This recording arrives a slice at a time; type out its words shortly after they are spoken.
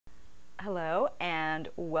Hello and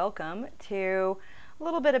welcome to a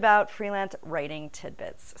little bit about freelance writing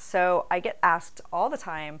tidbits. So I get asked all the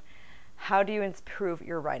time, how do you improve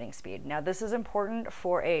your writing speed? Now this is important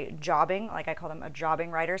for a jobbing, like I call them a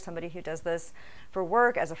jobbing writer, somebody who does this for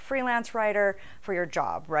work as a freelance writer for your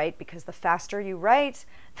job, right? Because the faster you write,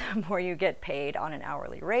 the more you get paid on an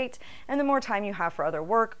hourly rate and the more time you have for other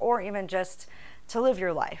work or even just to live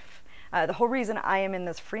your life. The whole reason I am in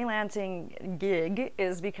this freelancing gig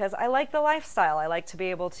is because I like the lifestyle. I like to be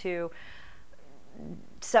able to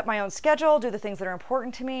set my own schedule, do the things that are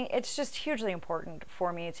important to me. It's just hugely important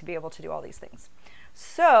for me to be able to do all these things.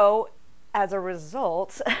 So as a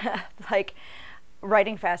result, like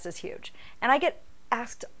writing fast is huge. And I get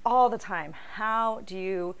asked all the time, how do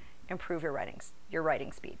you improve your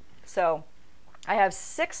writing speed? So I have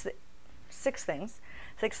six things.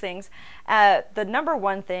 The number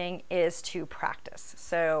one thing is to practice.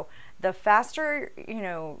 So the faster,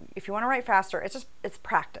 if you want to write faster, it's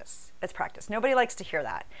practice. It's practice. Nobody likes to hear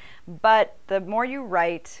that. But the more you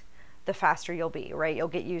write, the faster you'll be, right? You'll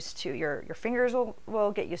get used to, your fingers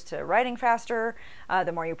will get used to writing faster.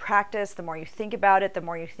 The more you practice, the more you think about it, the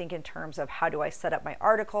more you think in terms of how do I set up my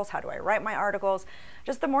articles? How do I write my articles?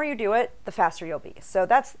 Just the more you do it, the faster you'll be. So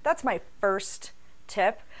that's my first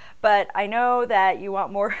tip, but I know that you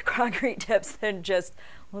want more concrete tips than just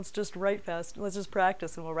let's just write fast, let's just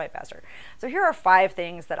practice and we'll write faster. So here are 5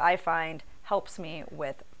 things that I find helps me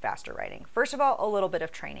with faster writing. First of all, a little bit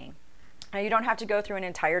of training. Now you don't have to go through an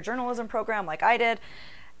entire journalism program like I did.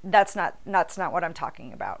 That's not what I'm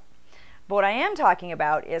talking about. But what I am talking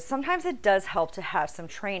about is sometimes it does help to have some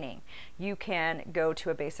training. You can go to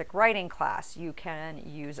a basic writing class. You can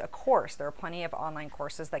use a course. There are plenty of online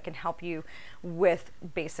courses that can help you with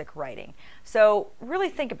basic writing. So really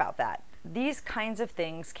think about that. These kinds of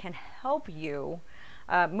things can help you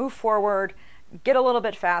move forward, get a little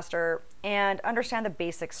bit faster, and understand the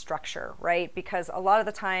basic structure, right? Because a lot of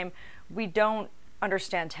the time we don't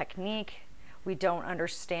understand technique. We don't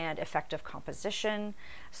understand effective composition.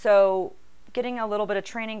 So getting a little bit of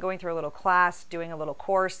training, going through a little class, doing a little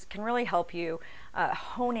course can really help you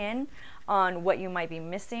hone in on what you might be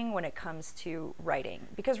missing when it comes to writing.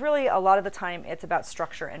 Because really a lot of the time it's about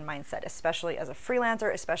structure and mindset, especially as a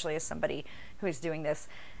freelancer, especially as somebody who is doing this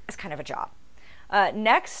as kind of a job.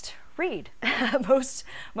 Next, read.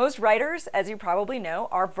 Most writers, as you probably know,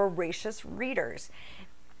 are voracious readers.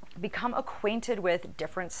 Become acquainted with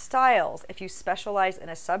different styles. If you specialize in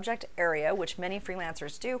a subject area, which many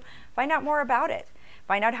freelancers do, find out more about it.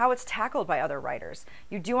 Find out how it's tackled by other writers.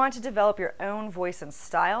 You do want to develop your own voice and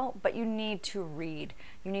style, but you need to read.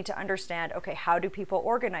 You need to understand, okay, how do people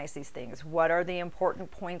organize these things? What are the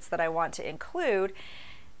important points that I want to include?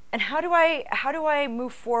 And how do I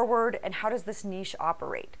move forward, and how does this niche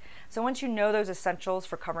operate? So once you know those essentials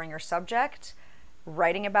for covering your subject,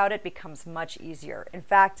 writing about it becomes much easier. In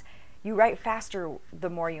fact, you write faster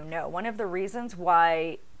the more you know. One of the reasons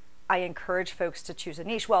why I encourage folks to choose a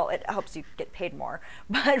niche, well, it helps you get paid more,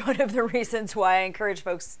 but one of the reasons why I encourage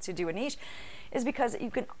folks to do a niche is because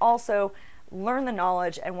you can also learn the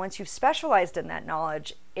knowledge, and once you've specialized in that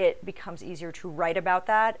knowledge, it becomes easier to write about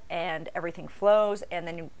that and everything flows, and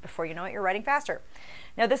then before you know it, you're writing faster.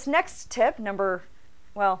 Now this next tip,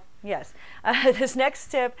 this next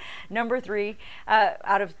tip, number 3,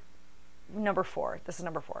 out of number 4, this is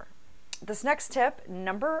number 4. This next tip,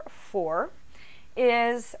 number 4,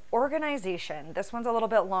 is organization. This one's a little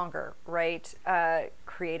bit longer, right?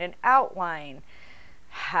 Create an outline,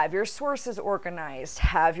 have your sources organized,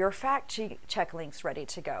 have your fact check links ready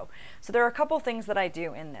to go. So there are a couple things that I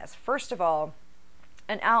do in this. First of all,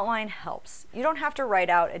 an outline helps. You don't have to write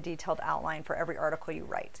out a detailed outline for every article you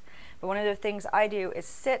write. But one of the things I do is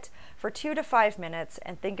sit for 2 to 5 minutes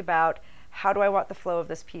and think about, how do I want the flow of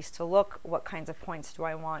this piece to look? What kinds of points do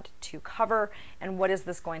I want to cover? And what is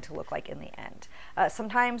this going to look like in the end?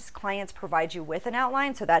 Sometimes clients provide you with an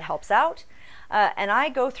outline, so that helps out. And I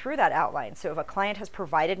go through that outline. So if a client has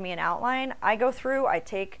provided me an outline, I go through, I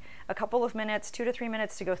take a couple of minutes, 2 to 3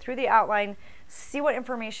 minutes to go through the outline, see what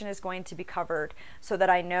information is going to be covered so that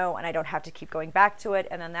I know and I don't have to keep going back to it.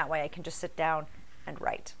 And then that way I can just sit down and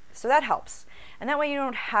write. So that helps. And that way you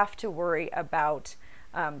don't have to worry about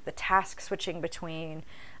the task switching between,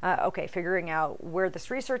 figuring out where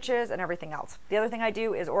this research is and everything else. The other thing I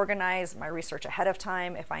do is organize my research ahead of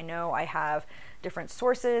time. If I know I have different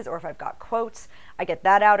sources or if I've got quotes, I get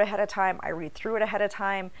that out ahead of time. I read through it ahead of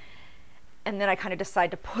time. And then I kind of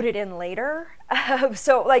decide to put it in later.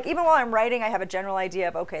 So like even while I'm writing, I have a general idea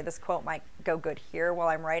of, okay, this quote might go good here while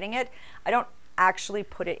I'm writing it. I don't actually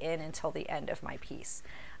put it in until the end of my piece.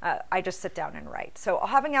 I just sit down and write. So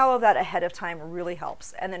having all of that ahead of time really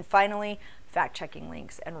helps. And then finally, fact-checking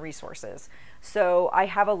links and resources. So I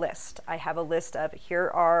have a list. I have a list of here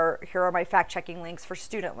are my fact-checking links for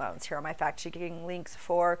student loans. Here are my fact-checking links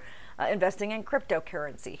for investing in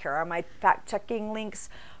cryptocurrency. Here are my fact-checking links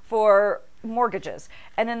for mortgages.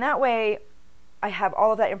 And then that way I have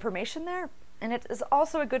all of that information there. And it is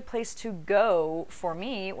also a good place to go for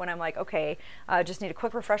me when I'm like, okay, I just need a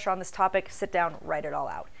quick refresher on this topic, sit down, write it all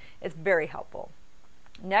out. It's very helpful.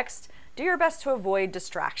 Next, do your best to avoid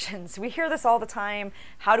distractions. We hear this all the time.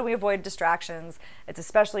 How do we avoid distractions? It's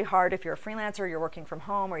especially hard if you're a freelancer, you're working from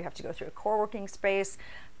home, or you have to go through a co-working space.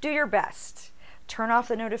 Do your best. Turn off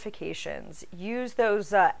the notifications. Use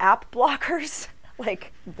those app blockers,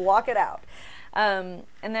 like block it out. And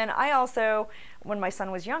then I also, when my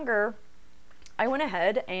son was younger, I went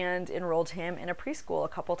ahead and enrolled him in a preschool a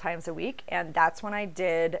couple times a week, and that's when I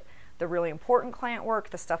did the really important client work,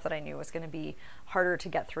 the stuff that I knew was going to be harder to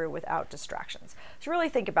get through without distractions. So really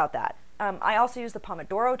think about that. I also use the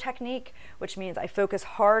Pomodoro technique, which means I focus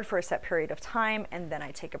hard for a set period of time and then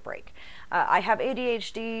I take a break. I have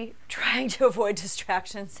ADHD. Trying to avoid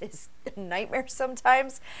distractions is a nightmare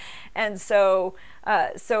sometimes. And so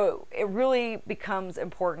it really becomes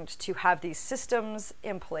important to have these systems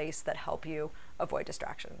in place that help you avoid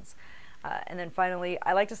distractions. And then finally,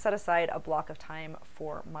 I like to set aside a block of time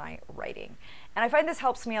for my writing. And I find this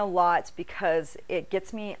helps me a lot because it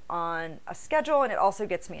gets me on a schedule and it also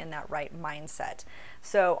gets me in that right mindset.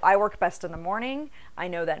 So I work best in the morning. I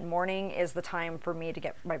know that morning is the time for me to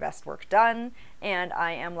get my best work done. And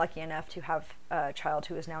I am lucky enough to have a child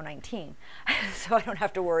who is now 19. So I don't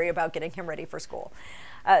have to worry about getting him ready for school.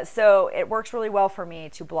 So it works really well for me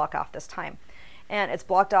to block off this time. And it's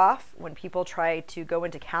blocked off when people try to go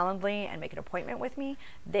into Calendly and make an appointment with me.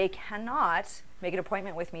 They cannot make an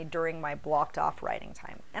appointment with me during my blocked off writing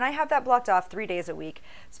time. And I have that blocked off 3 days a week,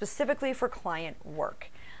 specifically for client work.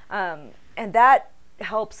 And that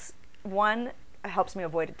helps, one, helps me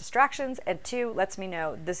avoid distractions, and two, lets me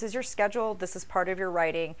know this is your schedule, this is part of your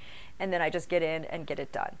writing, and then I just get in and get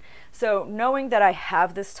it done. So knowing that I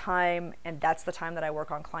have this time and that's the time that I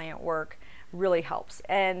work on client work really helps.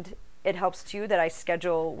 And it helps too that I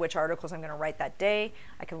schedule which articles I'm going to write that day.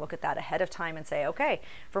 I can look at that ahead of time and say, okay,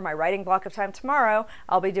 for my writing block of time tomorrow,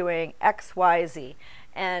 I'll be doing X, Y, Z.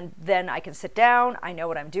 And then I can sit down, I know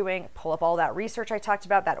what I'm doing, pull up all that research I talked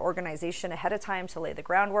about, that organization ahead of time to lay the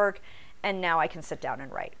groundwork, and now I can sit down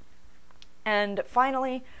and write. And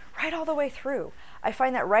finally, write all the way through. I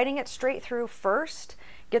find that writing it straight through first,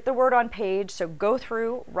 get the word on page, so go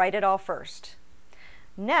through, write it all first.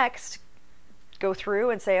 Next, go through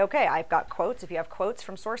and say, okay, I've got quotes. If you have quotes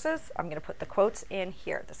from sources, I'm going to put the quotes in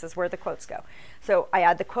here. This is where the quotes go. So I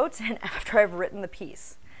add the quotes in after I've written the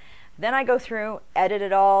piece. Then I go through, edit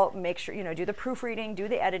it all, make sure, do the proofreading, do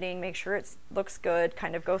the editing, make sure it looks good,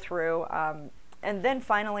 kind of go through. And then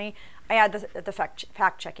finally, I add the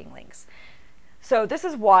fact-checking links. So this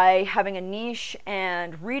is why having a niche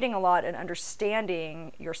and reading a lot and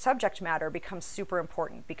understanding your subject matter becomes super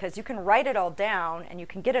important, because you can write it all down and you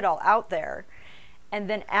can get it all out there and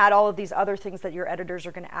then add all of these other things that your editors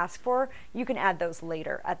are going to ask for. You can add those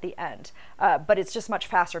later at the end. But it's just much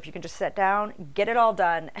faster if you can just sit down, get it all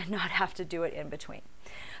done, and not have to do it in between.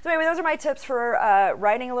 So anyway, those are my tips for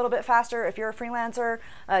writing a little bit faster. If you're a freelancer,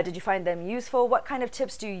 did you find them useful? What kind of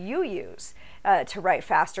tips do you use to write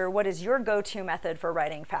faster? What is your go-to method for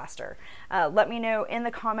writing faster? Let me know in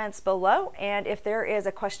the comments below. And if there is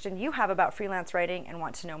a question you have about freelance writing and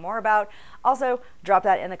want to know more about, also drop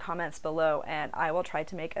that in the comments below and I will try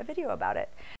to make a video about it.